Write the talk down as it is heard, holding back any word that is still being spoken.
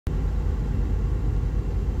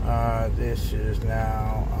This is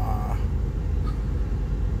now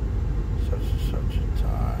such and such a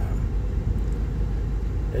time.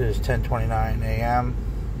 It is 10:29 a.m.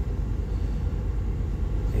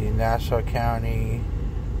 The Nassau County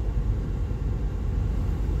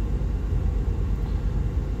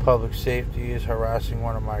Public Safety is harassing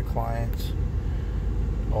one of my clients,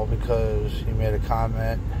 all because he made a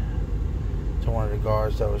comment to one of the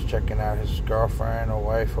guards that was checking out his girlfriend or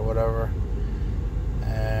wife or whatever,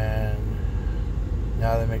 and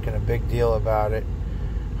now they're making a big deal about it,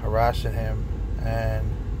 harassing him, and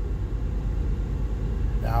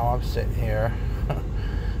now I'm sitting here,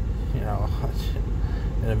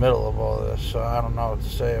 in the middle of all this, so I don't know what to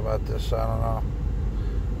say about this. I don't know.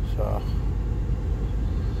 So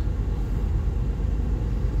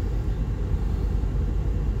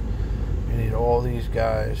you need all these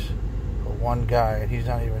guys for one guy, and he's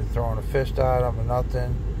not even throwing a fist at him or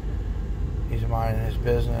nothing. He's minding his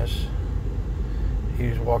business. He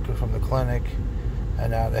was walking from the clinic,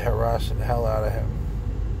 and now they're harassing the hell out of him.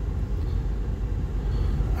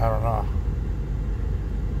 I don't know.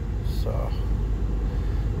 So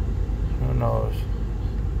who knows?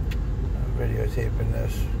 I'm videotaping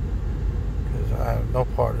this because I have no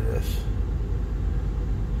part of this.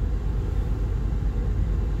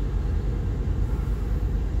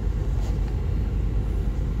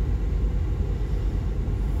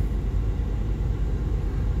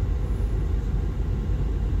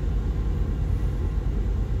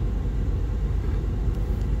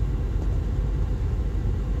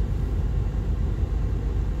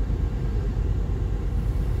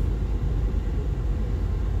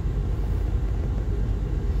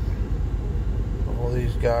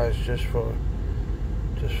 These guys just for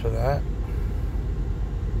that.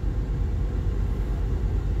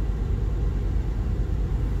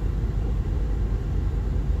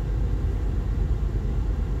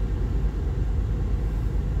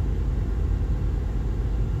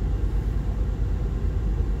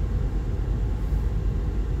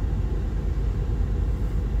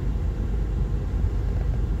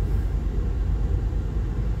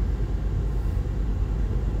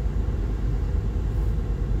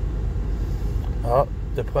 Oh,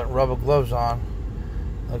 they're putting rubber gloves on.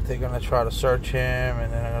 Like they're going to try to search him,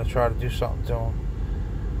 and then they're going to try to do something to him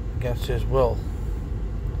against his will.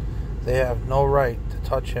 They have no right to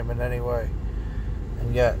touch him in any way.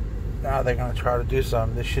 And yet, now they're going to try to do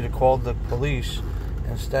something. They should have called the police.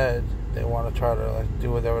 Instead, they want to try to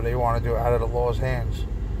do whatever they want to do out of the law's hands.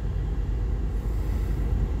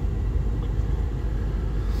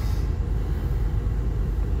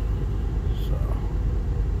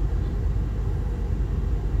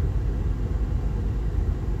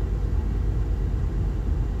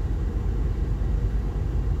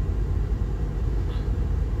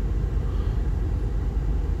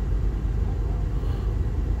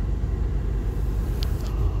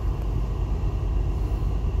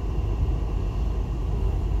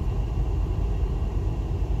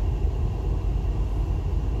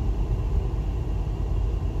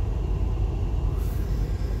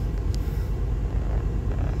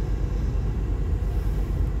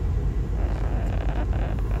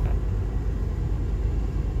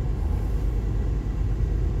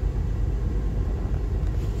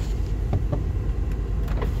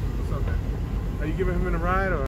 Are you giving him a ride or?